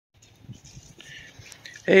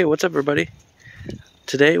Hey, what's up everybody?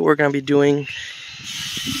 Today we're going to be doing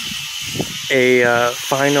a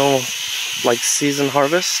final season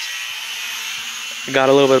harvest. I got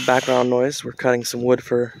a little bit of background noise. We're cutting some wood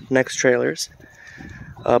for next trailers.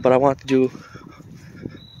 But I want to do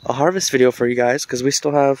a harvest video for you guys because we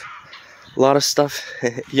still have a lot of stuff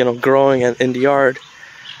growing in the yard.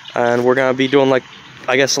 And we're going to be doing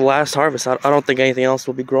I guess the last harvest. I don't think anything else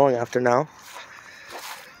will be growing after now.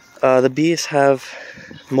 The bees have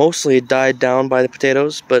mostly died down by the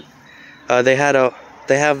potatoes, but they have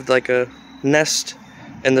a nest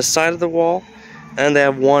in the side of the wall, and they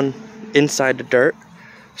have one inside the dirt.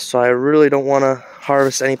 So I really don't want to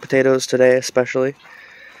harvest any potatoes today, especially.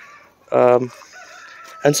 And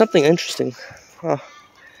something interesting.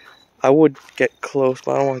 I would get close,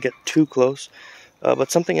 but I don't want to get too close.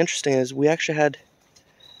 But something interesting is we actually had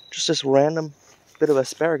just this random bit of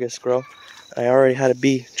asparagus grow. I already had a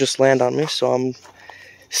bee just land on me, so I'm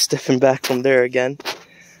stepping back from there again.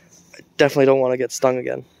 I definitely don't want to get stung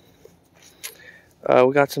again.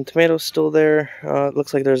 We got some tomatoes still there. It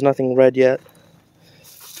looks like there's nothing red yet.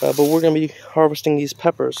 But we're going to be harvesting these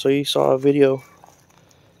peppers. So you saw a video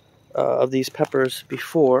of these peppers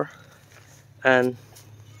before, and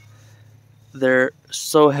they're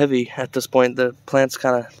so heavy at this point. The plant's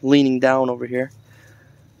kind of leaning down over here.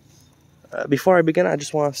 Before I begin, I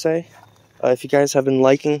just want to say, if you guys have been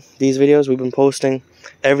liking these videos, we've been posting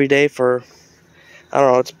every day for, I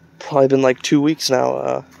don't know, it's probably been like 2 weeks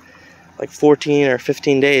now, like 14 or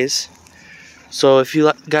 15 days. So if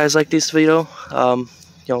you guys like this video,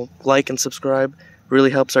 like and subscribe. Really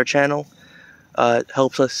helps our channel. It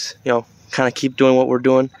helps us, kind of keep doing what we're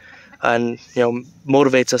doing, and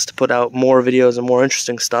motivates us to put out more videos and more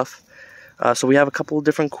interesting stuff. So we have a couple of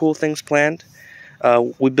different cool things planned.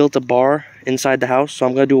 We built a bar inside the house, so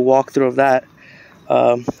I'm going to do a walkthrough of that.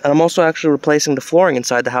 And I'm also actually replacing the flooring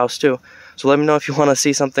inside the house too. So let me know if you want to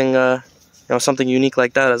see something, something unique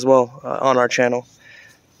like that as well on our channel.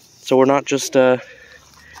 So we're not just,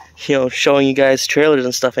 showing you guys trailers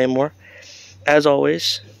and stuff anymore. As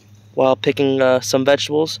always, while picking some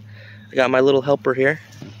vegetables, I got my little helper here.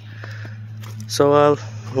 So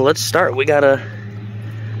let's start. We got a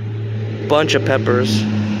bunch of peppers.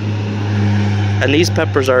 And these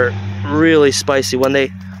peppers are really spicy. When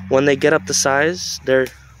they get up to size, they're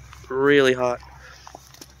really hot.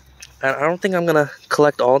 And I don't think I'm gonna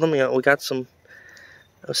collect all of them. We got some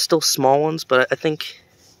still small ones, but I think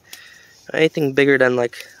anything bigger than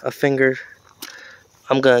like a finger,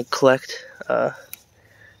 I'm gonna collect. I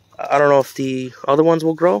don't know if the other ones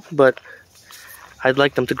will grow, but I'd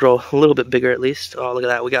like them to grow a little bit bigger at least. Oh, look at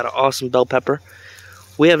that! We got an awesome bell pepper.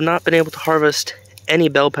 We have not been able to harvest any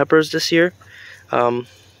bell peppers this year.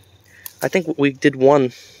 I think we did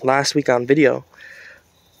one last week on video,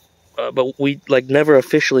 but we never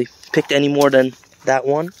officially picked any more than that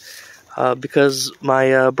one because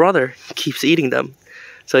my brother keeps eating them.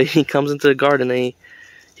 So he comes into the garden and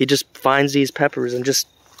he just finds these peppers and just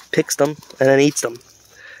picks them and then eats them,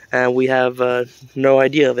 and we have no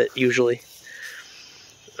idea of it usually.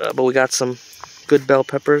 But we got some good bell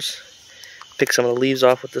peppers. Pick some of the leaves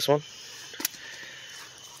off with this one.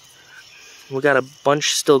 We got a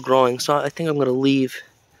bunch still growing, so I think I'm going to leave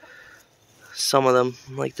some of them.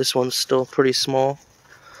 Like this one's still pretty small.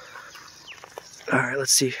 Alright,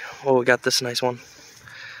 let's see. Oh, we got this nice one.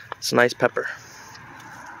 It's a nice pepper.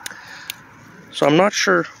 So I'm not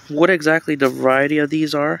sure what exactly the variety of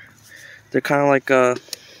these are. They're kind of like, I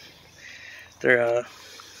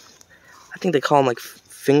think they call them like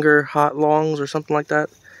finger hot longs or something like that.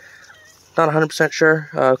 Not 100% sure,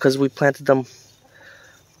 because we planted them.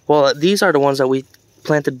 Well, these are the ones that we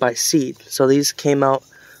planted by seed. So these came out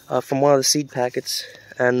from one of the seed packets,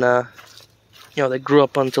 and they grew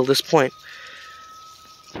up until this point.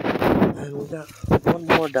 And we got one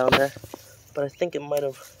more down there, but I think it might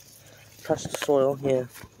have touched the soil. Yeah,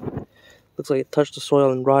 looks like it touched the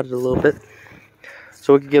soil and rotted a little bit.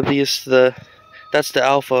 So we could give these that's the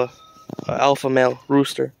alpha male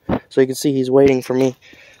rooster. So you can see he's waiting for me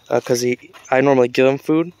because I normally give him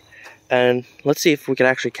food. And let's see if we can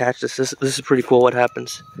actually catch this. This is pretty cool what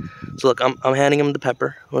happens. So look, I'm handing him the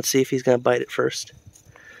pepper. Let's see if he's going to bite it first.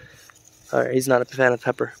 Alright, he's not a fan of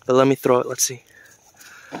pepper, but let me throw it. Let's see.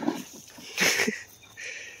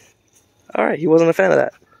 Alright, he wasn't a fan of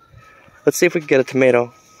that. Let's see if we can get a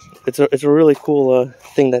tomato. It's a really cool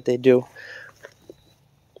thing that they do.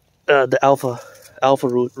 The alpha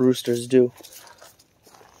roosters do.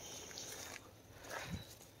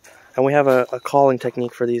 And we have a calling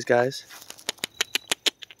technique for these guys.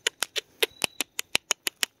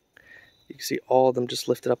 You can see all of them just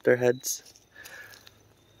lifted up their heads.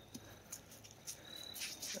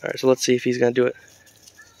 Alright, so let's see if he's gonna do it.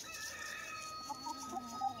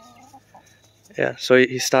 Yeah, so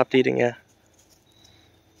he stopped eating, yeah.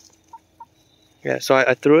 Yeah, so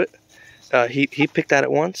I threw it. He picked that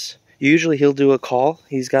at once. Usually he'll do a call.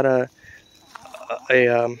 He's got a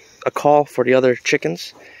call for the other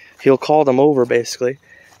chickens. He'll call them over basically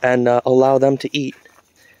and allow them to eat.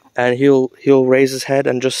 And he'll raise his head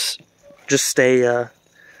and just stay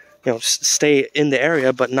stay in the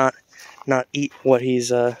area, but not eat what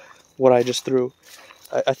what I just threw.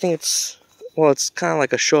 I think it's kind of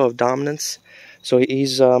like a show of dominance. So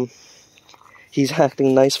he's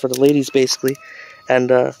acting nice for the ladies basically,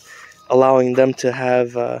 and allowing them to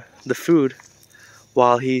have the food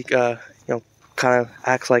while he kind of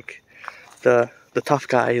acts like the tough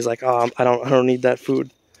guy. He's like, oh, I don't need that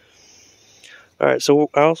food. All right, so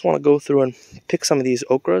I also want to go through and pick some of these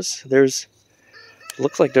okras.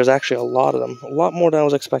 Looks like there's actually a lot of them, a lot more than I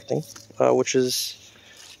was expecting, which is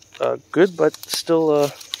good, but still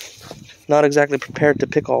not exactly prepared to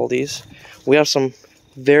pick all these. We have some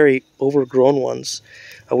very overgrown ones.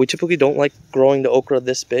 We typically don't like growing the okra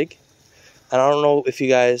this big, and I don't know if you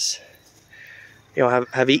guys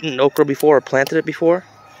have eaten okra before or planted it before,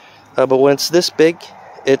 but when it's this big,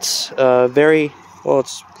 it's very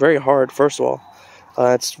hard. First of all,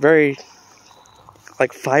 it's very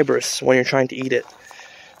fibrous when you're trying to eat it.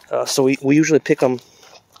 So we usually pick them,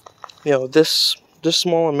 this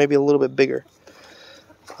small and maybe a little bit bigger,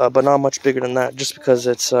 but not much bigger than that, just because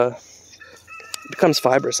it becomes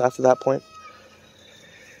fibrous after that point.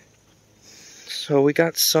 So we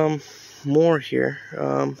got some more here.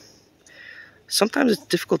 Sometimes it's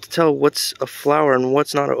difficult to tell what's a flower and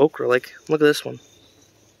what's not an okra. Like, look at this one.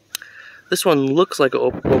 This one looks like an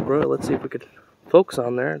okra. Let's see if we could focus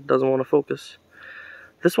on there. It doesn't want to focus.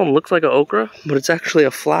 This one looks like an okra, but it's actually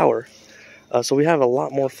a flower. So we have a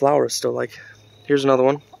lot more flowers still. Like, here's another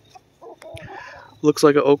one. Looks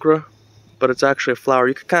like an okra, but it's actually a flower.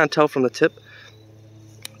 You can kind of tell from the tip.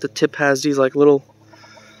 The tip has these like little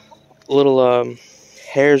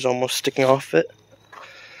hairs almost sticking off it.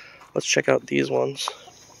 Let's check out these ones.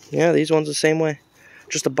 Yeah, these ones the same way.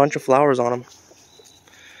 Just a bunch of flowers on them.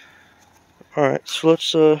 Alright, so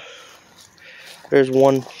let's there's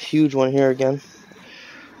one huge one here again.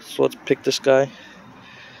 So let's pick this guy.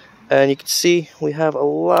 And you can see we have a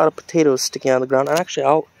lot of potatoes sticking out of the ground. And actually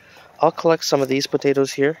I'll collect some of these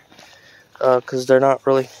potatoes here, because they're not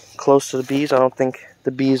really close to the bees. I don't think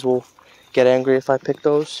the bees will get angry if I pick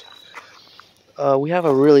those. We have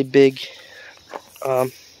a really big, well,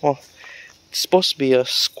 it's supposed to be a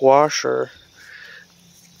squash or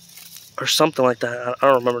something like that. I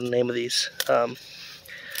don't remember the name of these.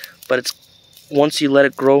 But it's, once you let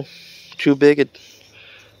it grow too big, it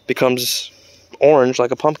becomes orange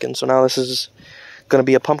like a pumpkin. So now this is going to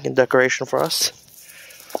be a pumpkin decoration for us.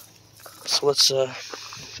 So let's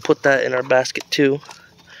put that in our basket too.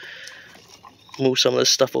 Move some of this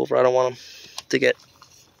stuff over. I don't want them to get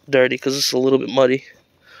dirty because it's a little bit muddy.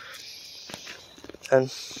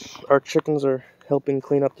 And our chickens are helping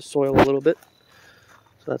clean up the soil a little bit.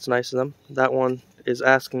 So that's nice of them. That one is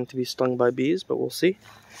asking to be stung by bees, but we'll see.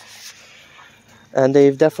 And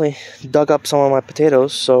they've definitely dug up some of my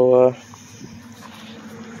potatoes, so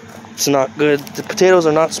it's not good. The potatoes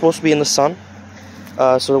are not supposed to be in the sun.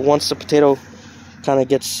 So once the potato kind of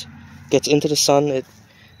gets into the sun, it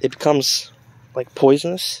becomes like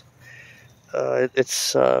poisonous.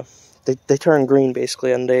 They turn green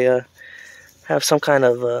basically, and they have some kind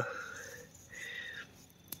of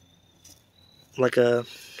like a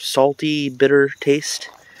salty, bitter taste,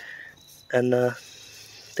 and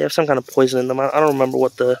they have some kind of poison in them. I don't remember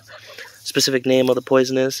what the specific name of the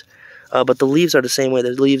poison is, but the leaves are the same way.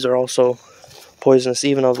 The leaves are also poisonous,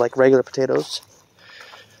 even of like regular potatoes.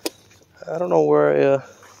 I don't know where I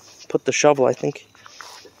put the shovel. I think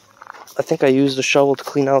I used the shovel to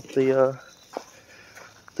clean out the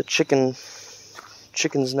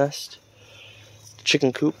chicken's nest,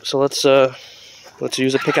 chicken coop. So let's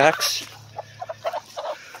use a pickaxe.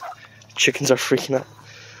 Chickens are freaking out.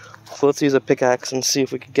 So let's use a pickaxe and see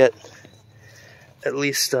if we could get at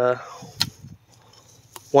least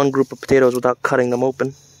one group of potatoes without cutting them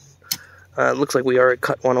open. It looks like we already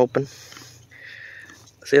cut one open.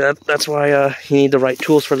 See, that's why you need the right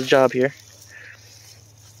tools for the job here.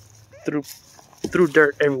 Threw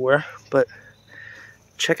dirt everywhere, but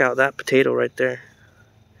check out that potato right there.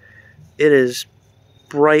 It is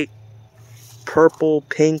bright purple,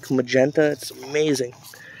 pink, magenta. It's amazing.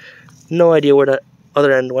 No idea where the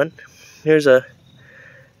other end went. Here's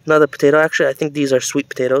another potato. Actually, I think these are sweet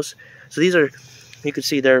potatoes. So these are, you can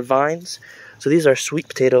see they're vines. So these are sweet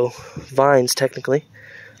potato vines technically.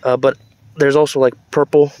 But there's also like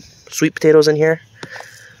purple sweet potatoes in here.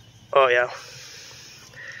 Oh yeah,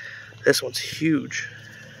 this one's huge.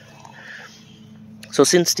 So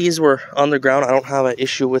since these were on the ground, I don't have an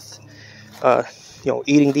issue with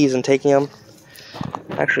eating these and taking them.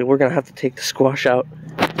 Actually, we're gonna have to take the squash out.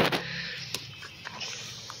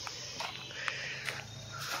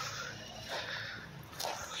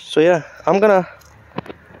 So yeah,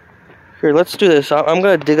 here, let's do this. I'm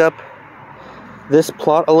gonna dig up this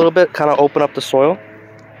plot a little bit, kind of open up the soil,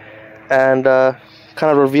 and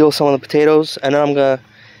kind of reveal some of the potatoes, and then I'm gonna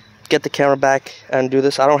get the camera back and do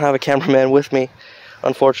this. I don't have a cameraman with me,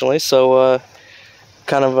 unfortunately, so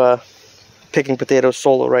kind of picking potatoes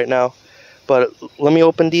solo right now. But let me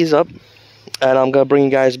open these up, and I'm gonna bring you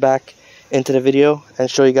guys back into the video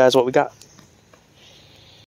and show you guys what we got.